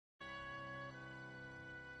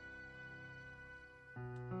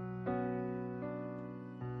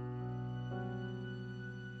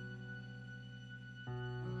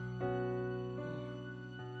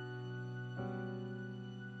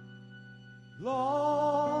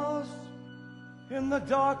Lost in the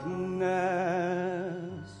darkness,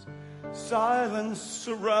 silence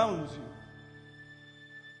surrounds you.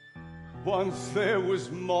 Once there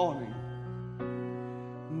was morning,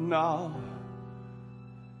 now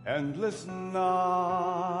endless night.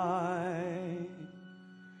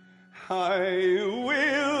 I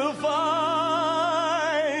will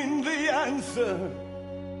find the answer.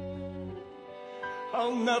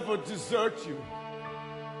 I'll never desert you.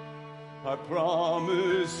 I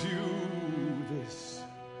promise you this,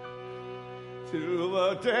 till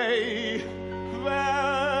the day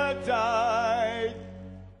that I...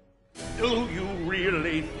 Do you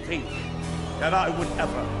really think that I would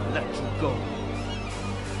ever let you go?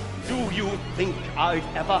 Do you think I'd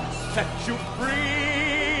ever set you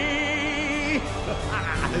free?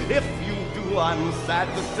 If you do, I'm sad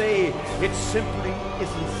to say, it simply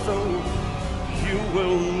isn't so. You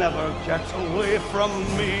will never get away from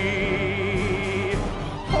me.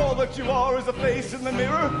 All that you are is a face in the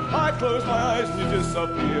mirror. I close my eyes and you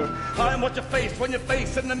disappear. I'm what you face when you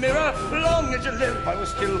face in the mirror. Long as you live, I will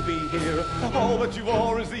still be here. All that you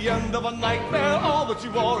are is the end of a nightmare. All that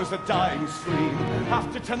you are is a dying scream.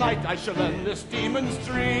 After tonight I shall end this demon's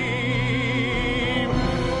dream.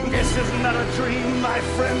 This is not a dream, my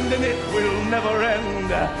friend, and it will never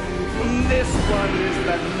end. This one is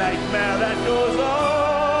the nightmare that goes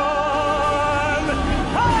on.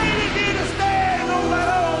 Hiding here to stay, no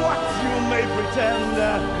matter what you may pretend,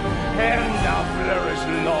 and I'll flourish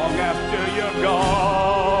long after you're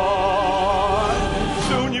gone.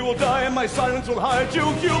 Soon you will die and my silence will hide you.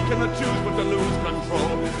 You cannot choose but to lose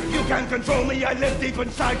control. You can't control me, I live deep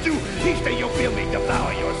inside you. Each day you feel me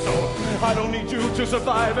devour your soul. I don't need you to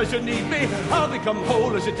survive as you need me. I'll become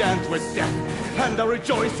whole as you dance with death, and I'll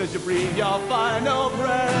rejoice as you breathe your final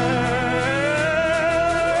breath.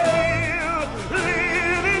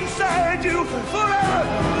 Live inside you forever.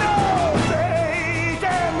 No,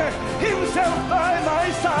 Satan himself by my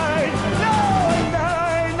side. No, and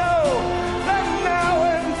I know that now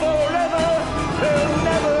and forever they'll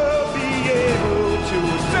never be able to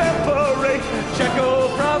separate Jekyll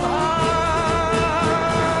from Hyde.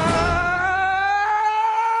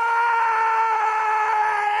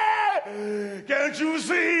 Can't you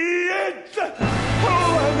see it?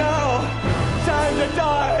 Oh, and now, time to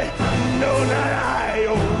die. No, not I,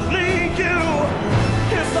 only you.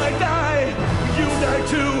 If I die, you die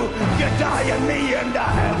too. You die in me and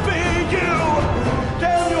I'll be you.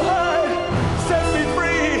 Damn you, Hyde, set me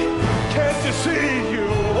free. Can't you see you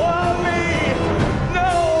are me? No,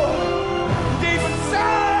 deep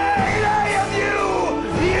inside I am you.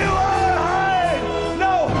 You are Hyde.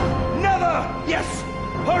 No, never, yes,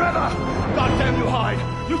 forever. God damn you, Hyde.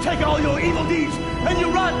 You take all your evil deeds and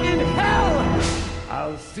you rot in hell.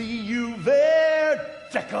 I'll see you there,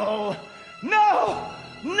 Jekyll. No!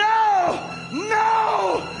 No! No!